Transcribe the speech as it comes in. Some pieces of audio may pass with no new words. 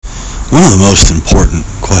One of the most important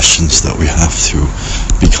questions that we have to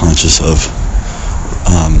be conscious of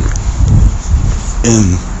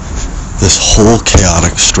in this whole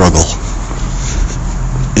chaotic struggle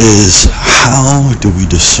is, how do we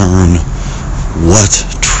discern what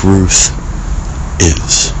truth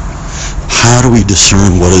is? How do we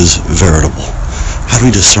discern what is veritable? How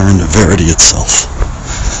do we discern verity itself?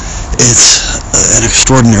 It's an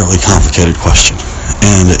extraordinarily complicated question,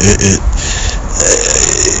 and it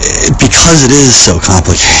because it is so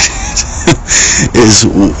complicated, is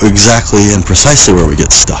exactly and precisely where we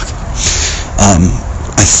get stuck.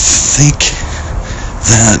 I think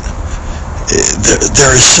that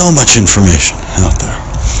there is so much information out there.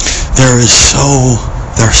 There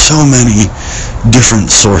are so many different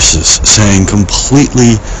sources saying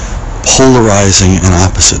completely polarizing and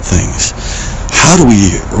opposite things. How do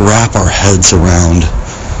we wrap our heads around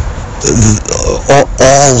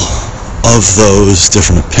all of those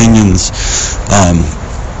different opinions,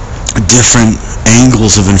 different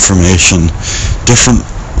angles of information, different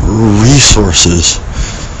resources,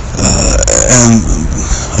 and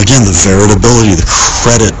again, the veritability, the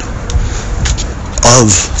credit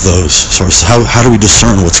of those sources? How do we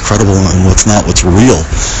discern what's credible and what's not, what's real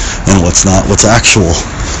and what's not, what's actual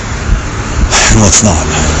and what's not?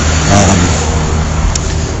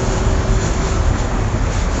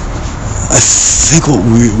 I think what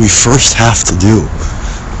we first have to do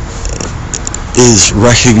is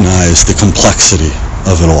recognize the complexity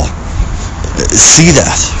of it all. See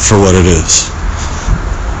that for what it is.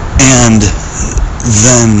 And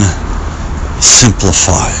then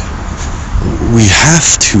simplify. We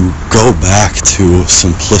have to go back to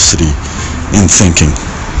simplicity in thinking.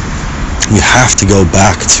 We have to go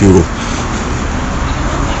back to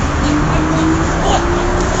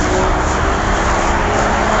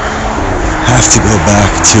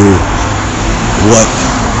what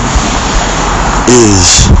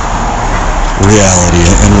is reality,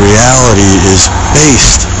 and reality is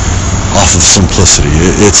based off of simplicity.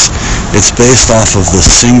 It's based off of the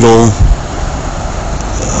single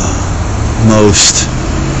most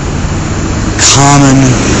common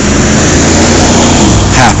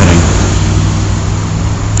happening,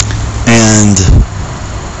 and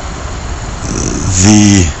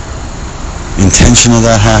the intention of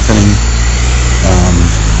that happening,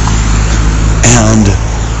 and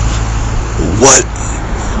what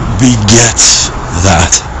begets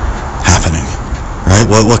that happening, right?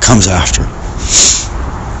 What comes after?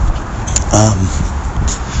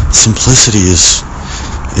 Simplicity is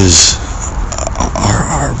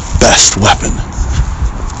our best weapon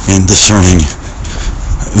in discerning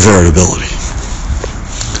veritability.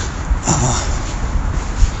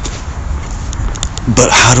 But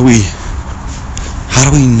how do we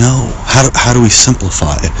know? How do we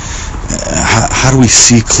simplify? How do we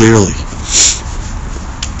see clearly?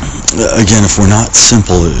 Again, if we're not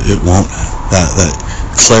simple, it won't. That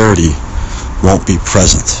clarity won't be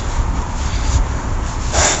present.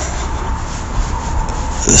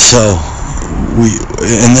 So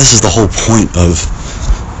and this is the whole point of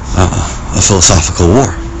a philosophical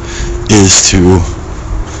war, is to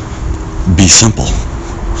be simple,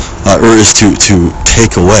 or is to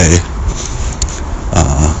take away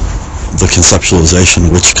the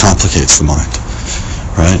conceptualization which complicates the mind,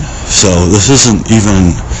 right? So this isn't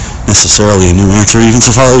even necessarily a new answer, even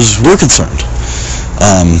so far as we're concerned.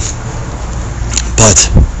 But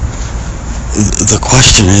the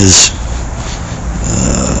question is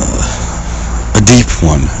a deep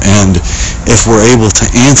one, and if we're able to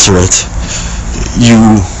answer it, you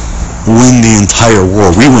win the entire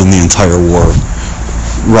war. We win the entire war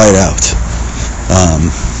right out,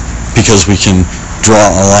 because we can draw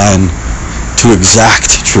a line to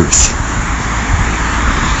exact truth.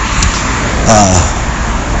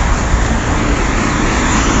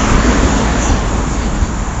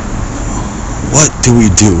 What do we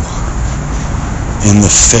do in the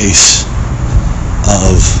face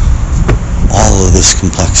of all of this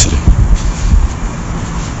complexity?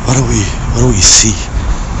 What do we see?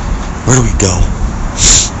 Where do we go?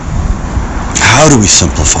 How do we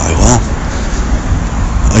simplify? Well,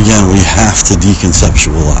 again, we have to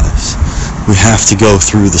deconceptualize. We have to go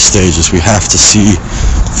through the stages. We have to see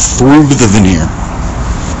through the veneer.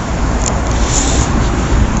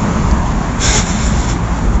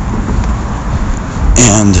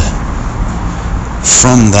 And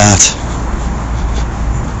from that,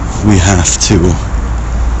 we have to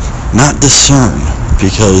not discern,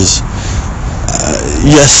 because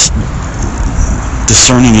yes,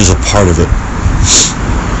 discerning is a part of it,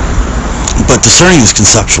 but discerning is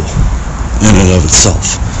conceptual in and of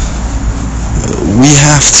itself. We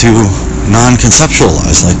have to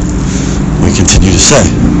non-conceptualize, like we continue to say.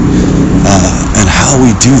 And how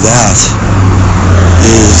we do that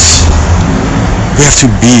is we have to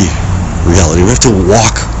be reality. We have to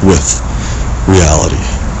walk with reality.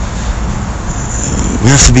 We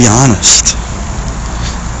have to be honest.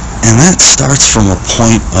 And that starts from a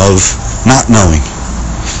point of not knowing.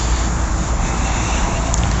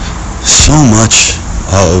 So much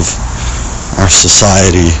of our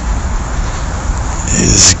society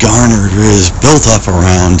is garnered, is built up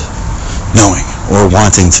around knowing or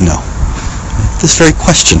wanting to know. This very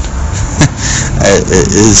question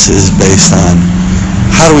is based on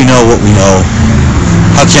how do we know what we know?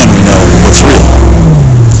 How can we know what's real?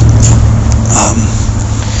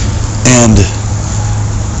 And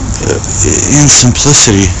in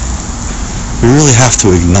simplicity, we really have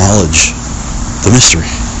to acknowledge the mystery.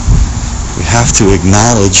 We have to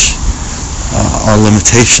acknowledge our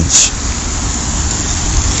limitations.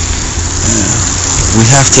 We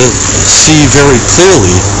have to see very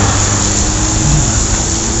clearly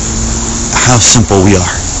how simple we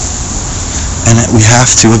are. And that we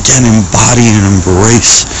have to, again, embody and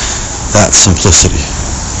embrace that simplicity.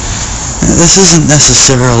 This isn't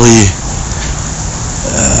necessarily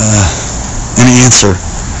an answer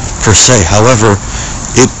per se. However,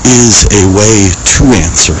 it is a way to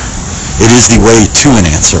answer. It is the way to an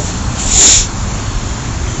answer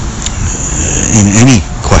in any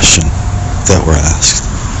question that we're asked.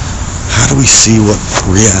 How do we see what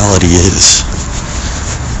reality is?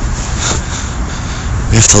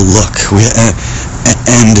 We have to look,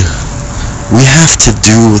 and we have to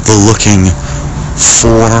do the looking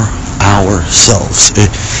for ourselves.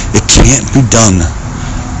 It can't be done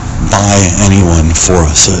by anyone for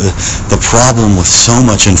us. The problem with so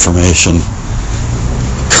much information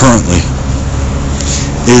currently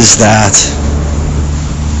is that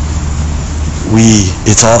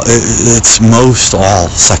it's most all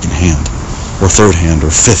second hand or third hand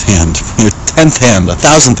or fifth hand, 10th hand,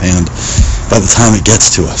 1,000th hand by the time it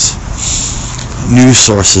gets to us. News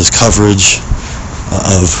sources, coverage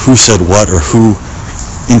of who said what or who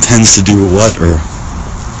intends to do what or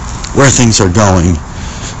where things are going,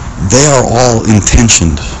 they are all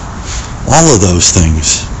intentioned. All of those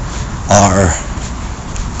things are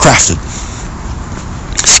crafted,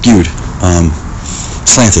 skewed,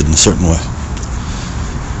 slanted in a certain way.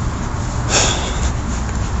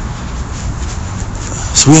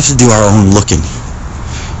 So we have to do our own looking,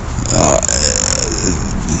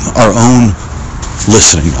 our own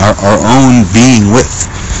listening, our own being with.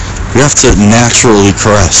 We have to naturally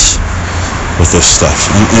caress with this stuff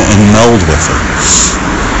and meld with it.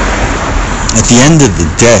 At the end of the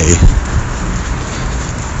day,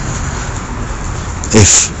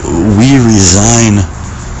 if we resign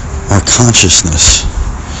our consciousness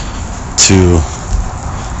to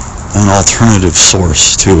an alternative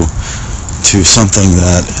source, to something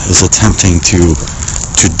that is attempting to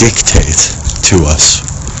dictate to us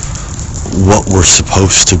what we're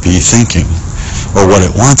supposed to be thinking, or what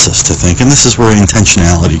it wants us to think, and this is where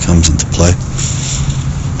intentionality comes into play,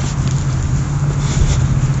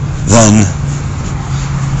 then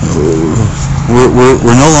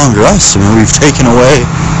we're no longer us. I mean, we've taken away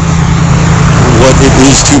what it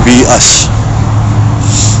is to be us,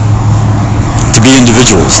 to be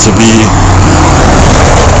individuals, to be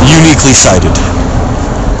uniquely sighted.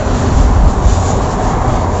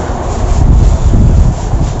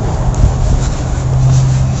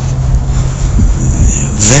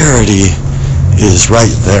 Verity is right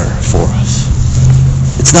there for us.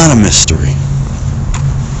 It's not a mystery.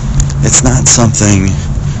 It's not something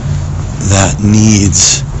that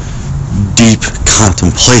needs deep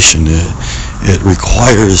contemplation. It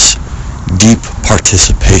requires deep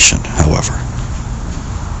participation, however.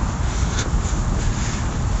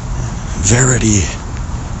 Verity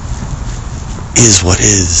is what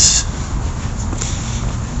is.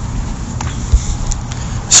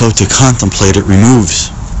 So to contemplate it removes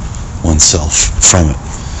oneself from it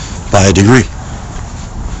by a degree.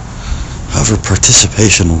 However,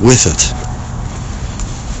 participation with it,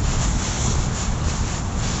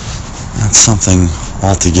 that's something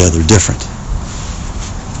altogether different.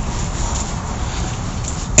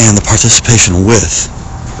 And the participation with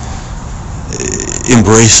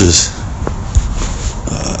embraces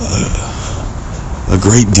a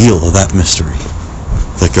great deal of that mystery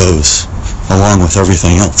that goes along with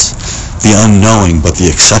everything else. The unknowing, but the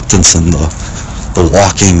acceptance and the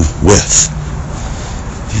walking with.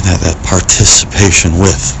 That participation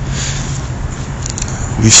with.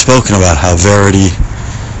 We've spoken about how verity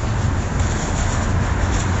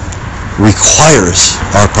requires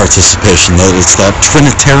our participation, that it's that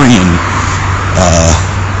Trinitarian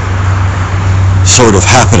sort of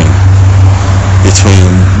happening between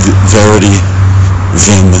verity,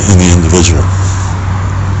 vim, and the individual.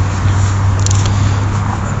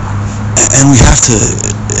 And we have to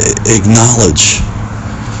acknowledge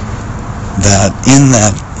that in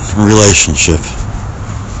that relationship,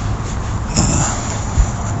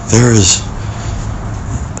 there is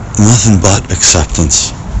nothing but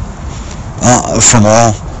acceptance from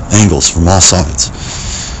all angles, from all sides.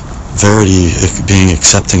 Verity being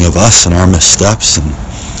accepting of us and our missteps, and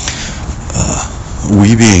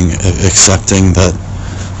we being accepting that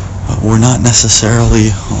we're not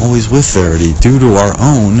necessarily always with verity due to our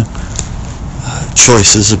own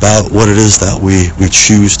choices about what it is that we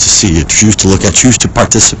choose to see, choose to look at, choose to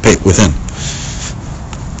participate within,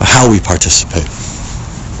 how we participate.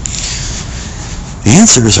 The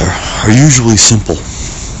answers are usually simple.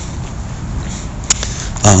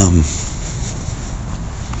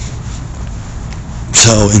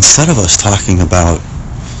 So instead of us talking about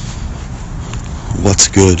what's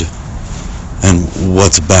good and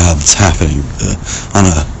what's bad that's happening on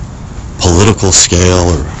a political scale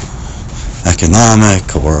or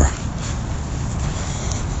economic or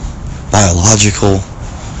biological,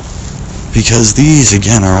 because these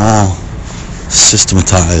again are all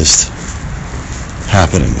systematized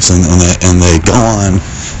happenings, and they go on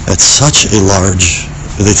at such a large,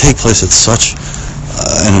 they take place at such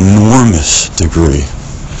an enormous degree,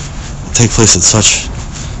 take place at such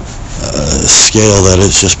a scale that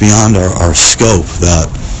is just beyond our scope, that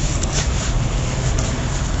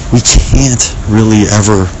we can't really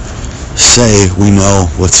ever say we know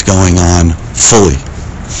what's going on fully.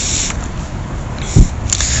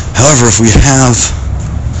 However, if we have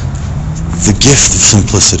the gift of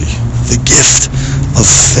simplicity, the gift of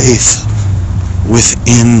faith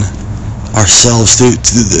within ourselves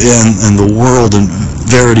and the world and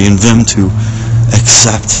verity and vim, to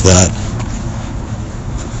accept that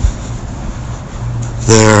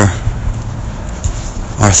there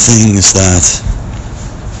are things that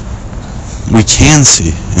we can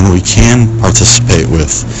see and we can participate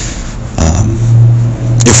with,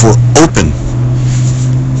 if we're open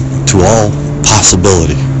to all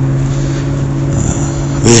possibility.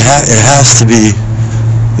 It has to be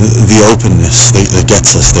the openness that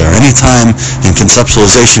gets us there. Anytime in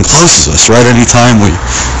conceptualization closes us, right? Anytime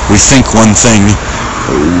we think one thing,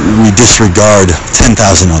 we disregard 10,000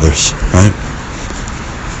 others, right?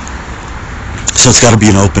 So it's got to be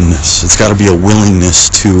an openness. It's got to be a willingness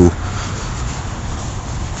to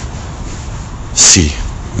see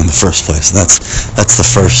in the first place. That's the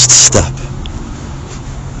first step.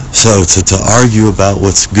 So to argue about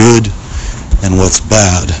what's good and what's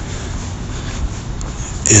bad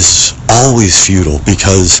is always futile,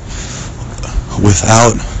 because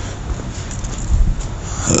without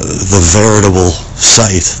the veritable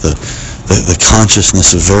sight, the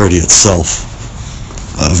consciousness of verity itself,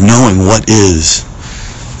 of knowing what is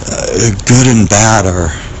good and bad,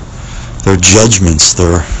 are their judgments,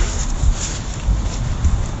 their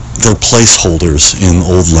placeholders in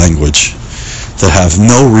old language that have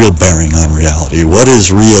no real bearing on reality. What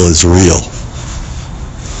is real is real.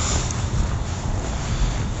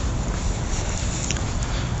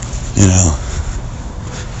 You know,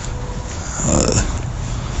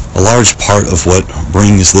 a large part of what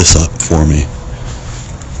brings this up for me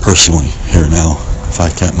personally here now, if I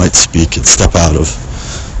might speak and step out of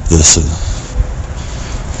this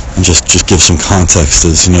and just give some context,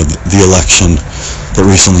 is, you know, the election that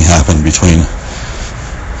recently happened between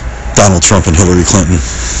Donald Trump and Hillary Clinton.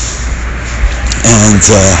 And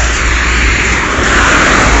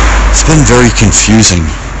it's been very confusing,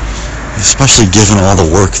 especially given all the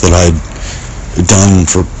work that I'd done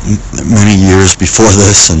for many years before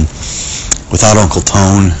this, and without Uncle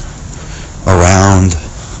Tone around,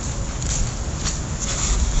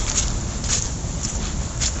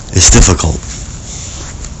 it's difficult.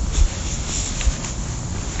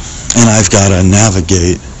 And I've got to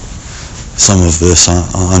navigate some of this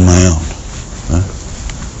on my own. Right?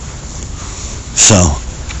 So,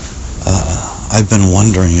 I've been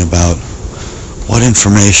wondering about what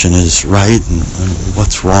information is right and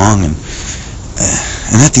what's wrong, and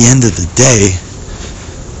at the end of the day,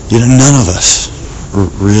 you know, none of us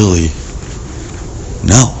really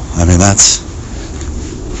know. I mean, that's,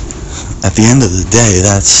 at the end of the day,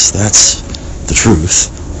 that's the truth.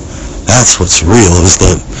 That's what's real, is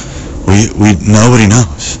that nobody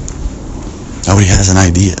knows. Nobody has an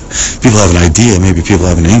idea. People have an idea, maybe people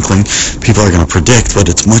have an inkling, people are going to predict, but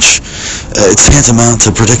it's tantamount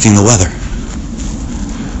to predicting the weather.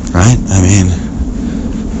 Right? I mean,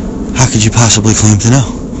 how could you possibly claim to know?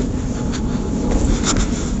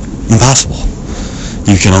 Impossible.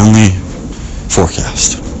 You can only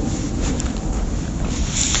forecast.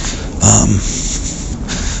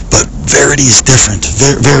 But verity is different.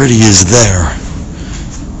 Verity is there.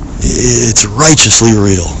 It's righteously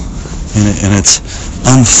real, and it's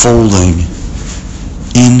unfolding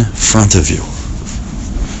in front of you.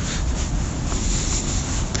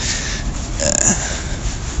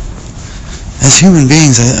 As human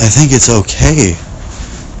beings, I think it's okay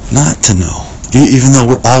not to know, even though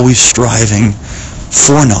we're always striving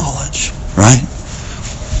for knowledge, right?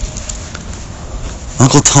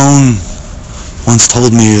 Uncle Tone once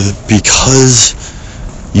told me that because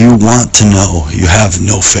you want to know, you have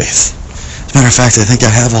no faith. As a matter of fact, I think I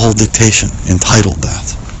have a whole dictation entitled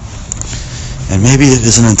that. And maybe it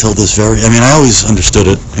isn't until this very, I always understood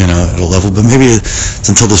it, at a level, but maybe it's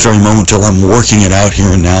until this very moment, till I'm working it out here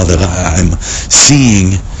and now, that I'm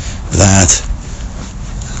seeing that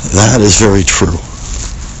is very true.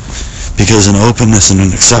 Because an openness and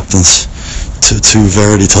an acceptance to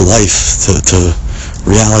verity, to life, to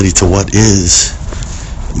reality, to what is,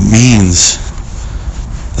 means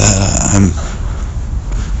that I'm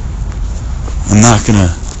not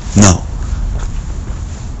gonna know.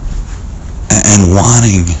 And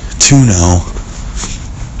wanting to know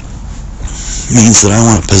means that I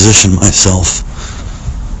want to position myself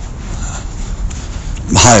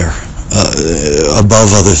higher,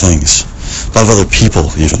 above other things, above other people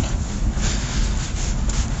even.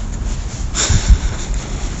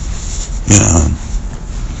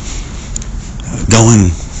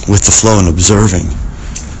 Going with the flow and observing.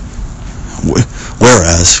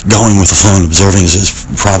 Whereas going with the flow and observing is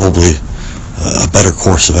probably a better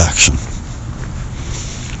course of action.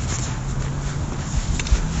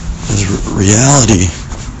 Because reality,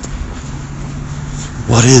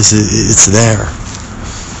 what is, it's there.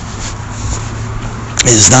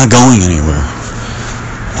 It's not going anywhere.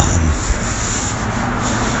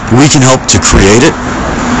 We can help to create it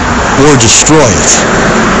or destroy it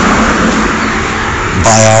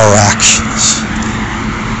by our actions,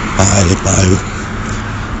 by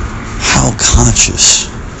how conscious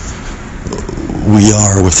we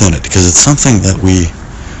are within it, because it's something that we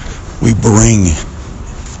bring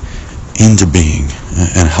into being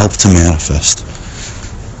and help to manifest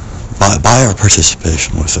by our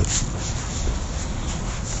participation with it.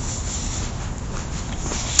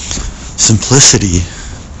 Simplicity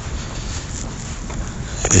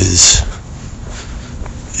is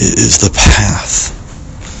the path.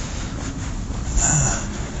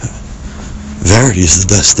 Verity is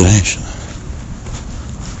the destination.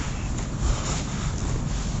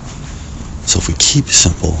 So if we keep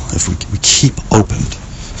simple, if we keep opened,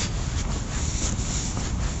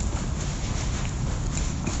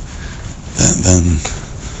 then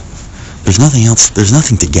there's nothing else, there's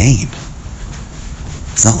nothing to gain.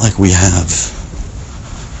 It's not like we have,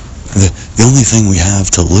 the only thing we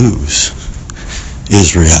have to lose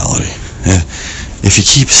is reality. If you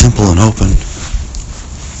keep simple and open,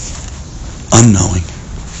 unknowing,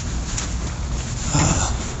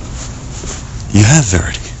 you have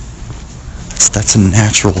verity. That's a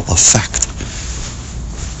natural effect.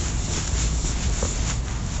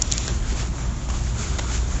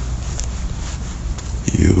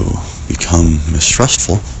 You become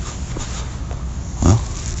mistrustful. Well,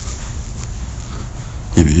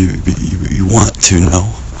 you want to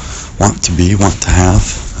know, want to be, want to have.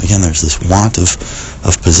 Again, there's this want of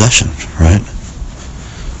possession, right?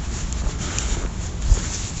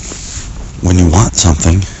 When you want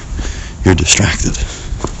something, you're distracted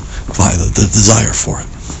by the desire for it.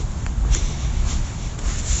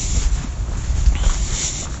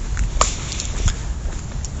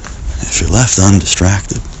 If you're left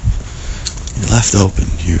undistracted, you're left open,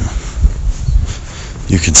 you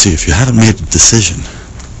can see. If you haven't made a decision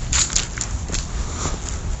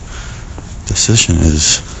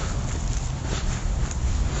is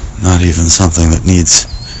not even something that needs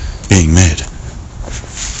being made,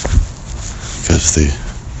 because the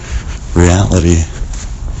reality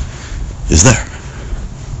is there,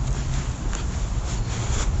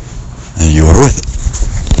 and you are with it.